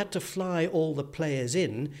 but we had to fly all the players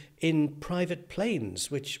in private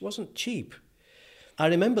planes, which wasn't cheap. I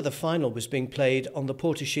remember the final was being played on the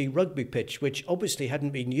Portishead rugby pitch, which obviously hadn't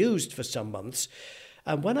been used for some months.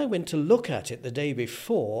 And when I went to look at it the day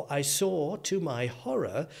before, I saw, to my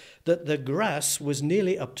horror, that the grass was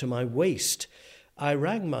nearly up to my waist. I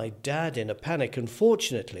rang my dad in a panic, and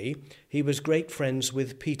fortunately, he was great friends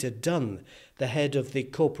with Peter Dunn, the head of the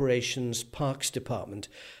corporation's parks department,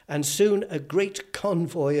 and soon a great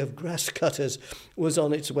convoy of grass cutters was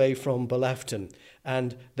on its way from Belafton,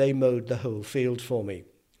 and they mowed the whole field for me.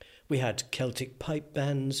 We had Celtic pipe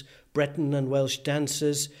bands, Breton and Welsh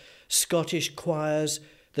dancers, Scottish choirs,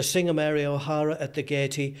 the singer Mary O'Hara at the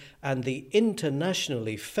Gaiety, and the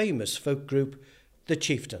internationally famous folk group, the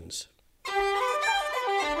Chieftains.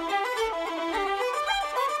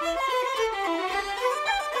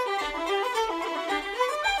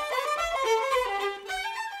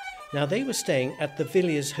 Now, they were staying at the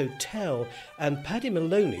Villiers Hotel, and Paddy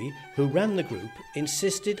Maloney, who ran the group,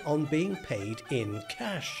 insisted on being paid in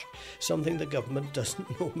cash, something the government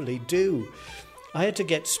doesn't normally do. I had to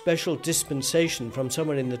get special dispensation from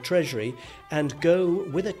someone in the Treasury and go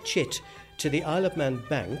with a chit to the Isle of Man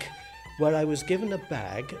Bank, where I was given a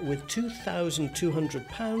bag with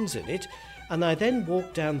 £2,200 in it, and I then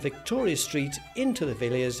walked down Victoria Street into the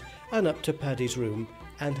Villiers and up to Paddy's room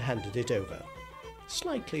and handed it over.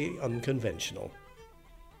 Slightly unconventional.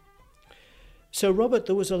 So, Robert,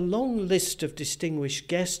 there was a long list of distinguished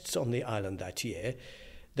guests on the island that year.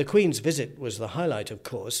 The Queen's visit was the highlight, of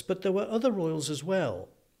course, but there were other royals as well.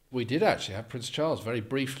 We did actually have Prince Charles very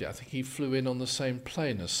briefly. I think he flew in on the same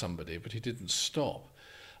plane as somebody, but he didn't stop.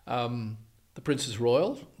 The Princess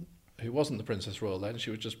Royal, who wasn't the Princess Royal then,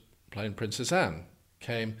 she was just plain Princess Anne,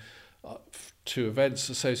 came to events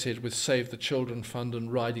associated with Save the Children Fund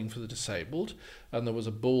and Riding for the Disabled, and there was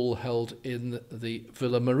a ball held in the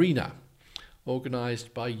Villa Marina,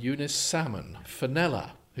 organised by Eunice Salmon,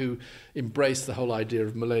 Fenella, who embraced the whole idea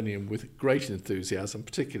of Millennium with great enthusiasm,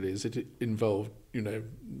 particularly as it involved,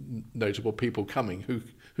 notable people coming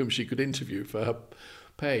whom she could interview for her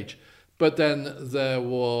page. But then there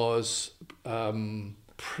was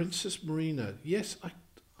Princess Marina. Yes, I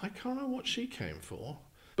can't remember what she came for.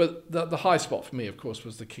 But the high spot for me, of course,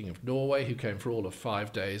 was the King of Norway, who came for all of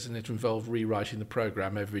 5 days, and it involved rewriting the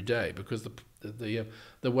programme every day because the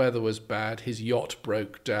weather was bad, his yacht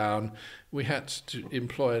broke down. We had to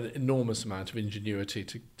employ an enormous amount of ingenuity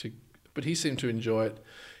but he seemed to enjoy it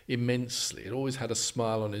immensely. It always had a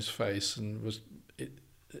smile on his face and was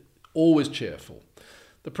always cheerful.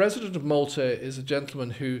 The President of Malta is a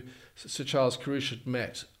gentleman who Sir Charles Carruth had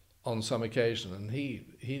met on some occasion, and he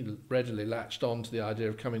readily latched on to the idea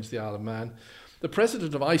of coming to the Isle of Man. The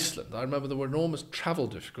President of Iceland, I remember there were enormous travel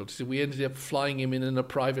difficulties. We ended up flying him in a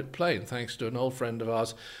private plane, thanks to an old friend of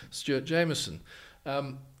ours, Stuart Jameson.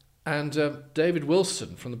 And David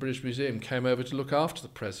Wilson from the British Museum came over to look after the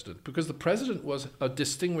President, because the President was a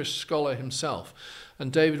distinguished scholar himself,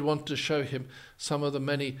 and David wanted to show him some of the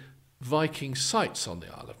many Viking sites on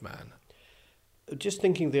the Isle of Man. Just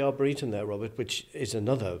thinking the Arboretum there, Robert, which is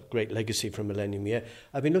another great legacy from Millennium Year.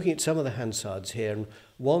 I've been looking at some of the Hansards here, and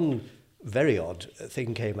one very odd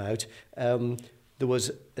thing came out. There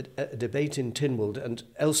was a debate in Tynwald, and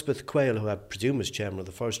Elspeth Quayle, who I presume was chairman of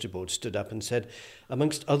the Forestry Board, stood up and said,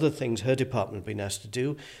 amongst other things her department had been asked to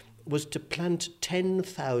do, was to plant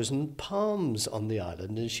 10,000 palms on the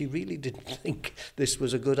island, and she really didn't think this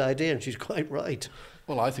was a good idea, and she's quite right.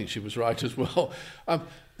 Well, I think she was right as well.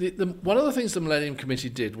 One of the things the Millennium Committee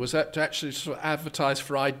did was to actually sort of advertise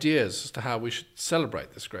for ideas as to how we should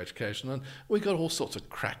celebrate this great occasion, and we got all sorts of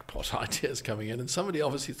crackpot ideas coming in, and somebody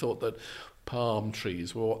obviously thought that palm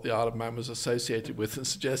trees were what the Isle of Man was associated with and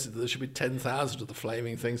suggested that there should be 10,000 of the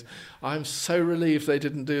flaming things. I'm so relieved they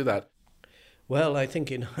didn't do that. Well, I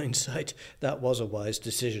think in hindsight that was a wise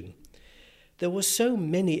decision. There were so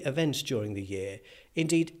many events during the year.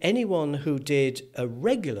 Indeed, anyone who did a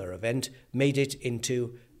regular event made it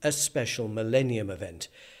into a special Millennium event.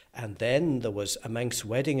 And then there was a Manx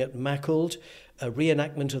wedding at Mackhold, a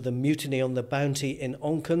reenactment of the mutiny on the Bounty in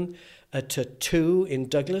Onchan, a tattoo in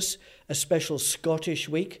Douglas, a special Scottish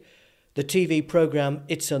week. The TV programme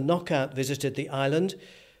It's a Knockout visited the island.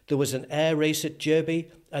 There was an air race at Derby,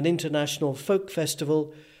 an international folk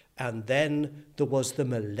festival, and then there was the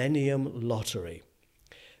Millennium Lottery.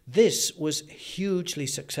 This was hugely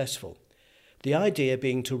successful, the idea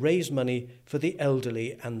being to raise money for the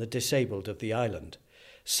elderly and the disabled of the island.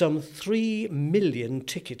 Some 3 million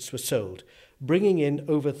tickets were sold, bringing in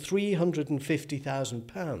over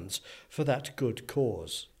 £350,000 for that good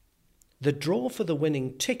cause. The draw for the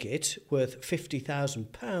winning ticket, worth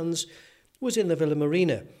 £50,000, was in the Villa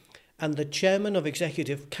Marina, and the chairman of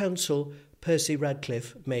Executive Council, Percy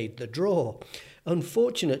Radcliffe, made the draw.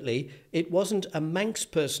 Unfortunately, it wasn't a Manx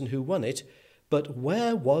person who won it, but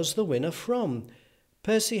where was the winner from?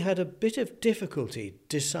 Percy had a bit of difficulty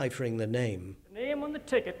deciphering the name. The name on the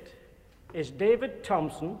ticket is David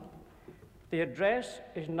Thompson. The address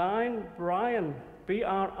is 9 Brien,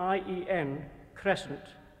 B-R-I-E-N,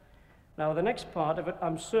 Crescent. Now, the next part of it,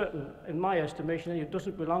 I'm certain, in my estimation, it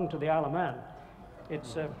doesn't belong to the Isle of Man.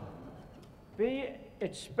 It's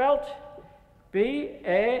spelt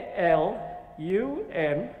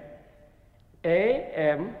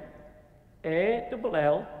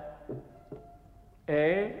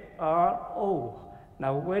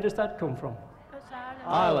Now, where does that come from?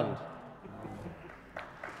 Ireland.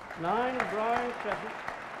 9 Bryan Crescent.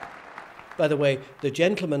 By the way, the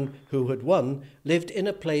gentleman who had won lived in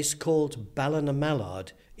a place called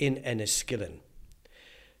Ballinamallard in Enniskillen.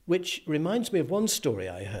 Which reminds me of one story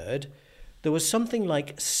I heard. There was something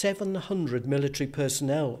like 700 military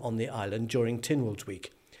personnel on the island during Tynwald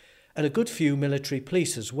Week, and a good few military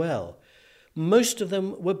police as well. Most of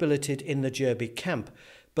them were billeted in the Derby camp,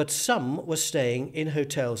 but some were staying in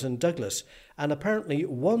hotels in Douglas, and apparently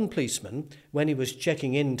one policeman, when he was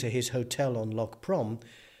checking into his hotel on Loch Prom,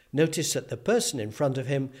 noticed that the person in front of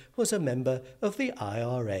him was a member of the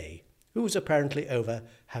IRA, who was apparently over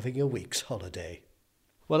having a week's holiday.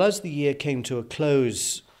 Well, as the year came to a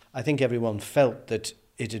close, I think everyone felt that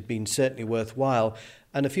it had been certainly worthwhile,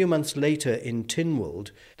 and a few months later in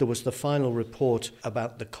Tynwald, there was the final report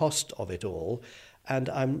about the cost of it all, and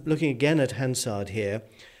I'm looking again at Hansard here,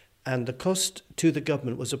 and the cost to the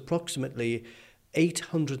government was approximately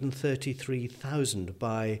 833,000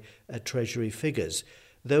 by Treasury figures,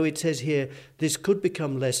 though it says here this could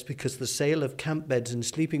become less because the sale of camp beds and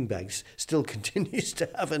sleeping bags still continues to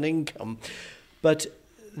have an income. But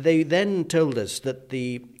they then told us that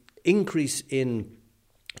the increase in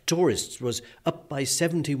tourists was up by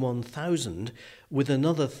 71,000, with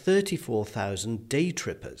another 34,000 day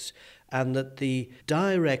trippers, and that the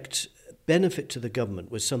direct benefit to the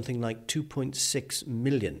government was something like 2.6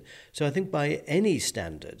 million. So I think by any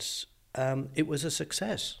standards, it was a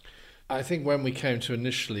success. I think when we came to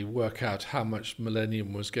initially work out how much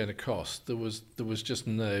Millennium was going to cost, there were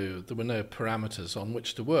no parameters on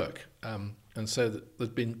which to work, and so there's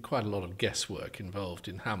been quite a lot of guesswork involved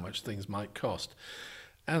in how much things might cost.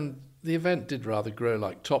 And the event did rather grow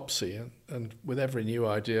like Topsy, and with every new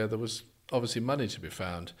idea there was obviously money to be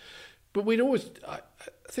found. But we'd always, I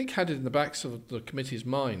think, had it in the backs of the committee's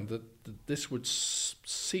mind that this would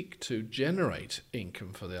seek to generate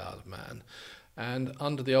income for the Isle of Man. And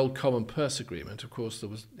under the old Common Purse Agreement, of course,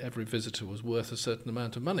 every visitor was worth a certain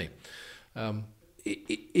amount of money.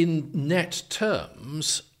 In net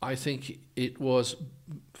terms, I think it was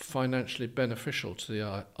financially beneficial to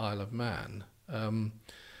the Isle of Man,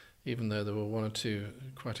 even though there were one or two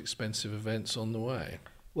quite expensive events on the way.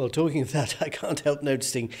 Well, talking of that, I can't help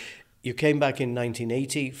noticing you came back in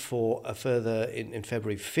 1980 for a further, in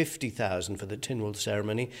February, 50,000 for the Tynwald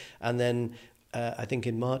ceremony, and then I think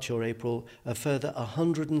in March or April, a further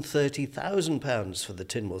 £130,000 for the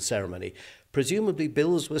Tynwald ceremony. Presumably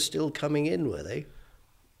bills were still coming in, were they?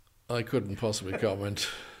 I couldn't possibly comment.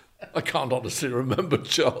 I can't honestly remember,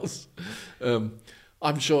 Charles.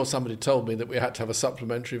 I'm sure somebody told me that we had to have a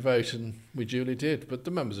supplementary vote, and we duly did. But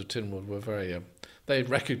the members of Tynwald were very... they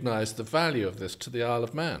recognised the value of this to the Isle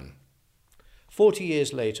of Man. 40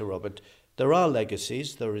 years later, Robert, there are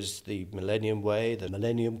legacies. There is the Millennium Way, the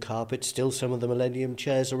Millennium Carpet, still some of the Millennium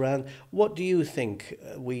chairs around. What do you think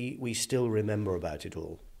we still remember about it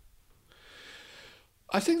all?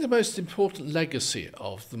 I think the most important legacy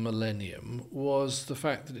of the Millennium was the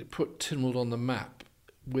fact that it put Tynwald on the map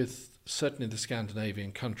with certainly the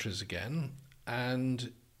Scandinavian countries again,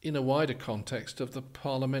 and in a wider context of the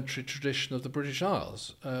parliamentary tradition of the British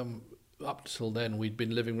Isles. Up till then, we'd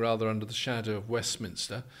been living rather under the shadow of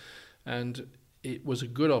Westminster, and it was a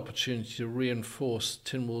good opportunity to reinforce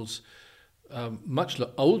Tynwald's much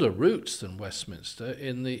older roots than Westminster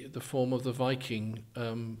in the form of the Viking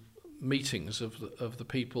meetings of the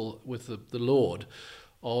people with the Lord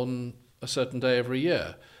on a certain day every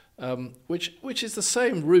year, which is the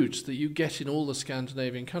same route that you get in all the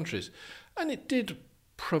Scandinavian countries. And it did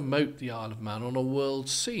promote the Isle of Man on a world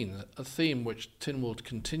scene, a theme which Tynwald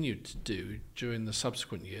continued to do during the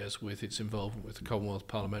subsequent years with its involvement with the Commonwealth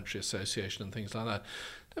Parliamentary Association and things like that.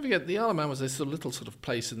 Don't forget, the Isle of Man was this little sort of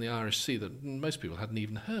place in the Irish Sea that most people hadn't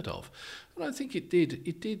even heard of. And I think it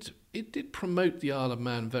did promote the Isle of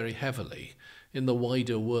Man very heavily in the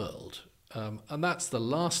wider world. And that's the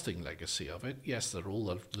lasting legacy of it. Yes, there are all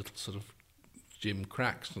the little sort of gym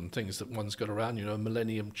cracks and things that one's got around, a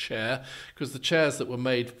Millennium chair, because the chairs that were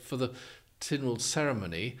made for the Tynwald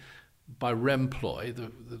ceremony by Remploy,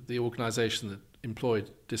 the organisation that employed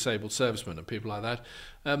disabled servicemen and people like that,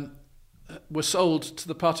 were sold to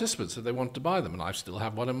the participants if they wanted to buy them, and I still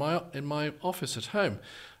have one in my office at home.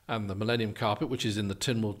 And the Millennium Carpet, which is in the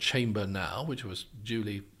Tynwald chamber now, which was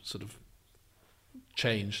duly sort of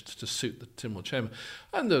changed to suit the Tynwald chamber,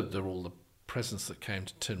 and there are all the presents that came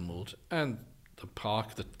to Tynwald, and the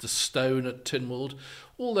park, the stone at Tynwald,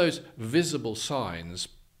 all those visible signs.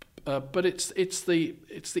 But it's the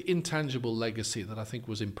intangible legacy that I think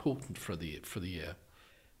was important for the year.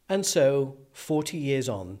 And so, 40 years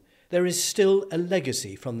on, there is still a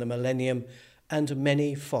legacy from the Millennium and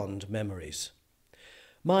many fond memories.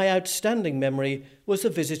 My outstanding memory was the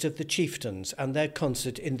visit of the chieftains and their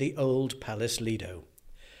concert in the old Palace Lido.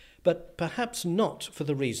 But perhaps not for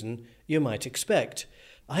the reason you might expect.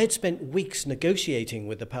 I had spent weeks negotiating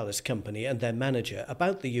with the Palace Company and their manager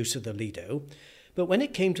about the use of the Lido, but when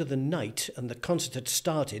it came to the night and the concert had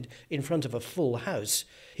started in front of a full house,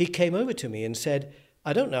 he came over to me and said,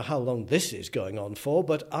 "I don't know how long this is going on for,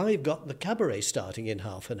 but I've got the cabaret starting in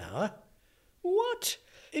half an hour." What?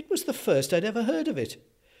 It was the first I'd ever heard of it.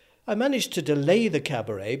 I managed to delay the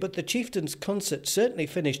cabaret, but the chieftain's concert certainly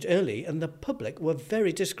finished early and the public were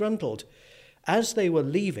very disgruntled. As they were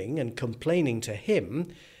leaving and complaining to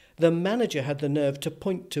him, the manager had the nerve to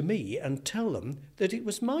point to me and tell them that it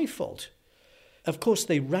was my fault. Of course,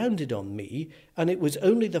 they rounded on me, and it was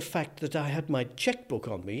only the fact that I had my chequebook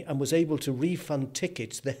on me and was able to refund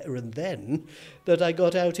tickets there and then that I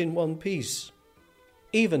got out in one piece.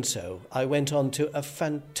 Even so, I went on to a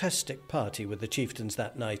fantastic party with the chieftains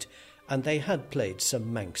that night, and they had played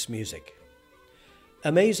some Manx music.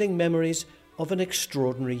 Amazing memories of an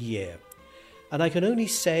extraordinary year. And I can only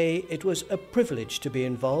say it was a privilege to be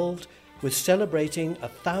involved with celebrating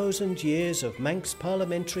 1,000 years of Manx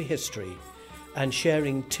parliamentary history and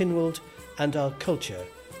sharing Tynwald and our culture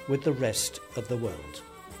with the rest of the world.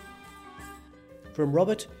 From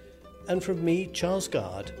Robert and from me, Charles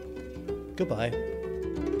Guard, goodbye.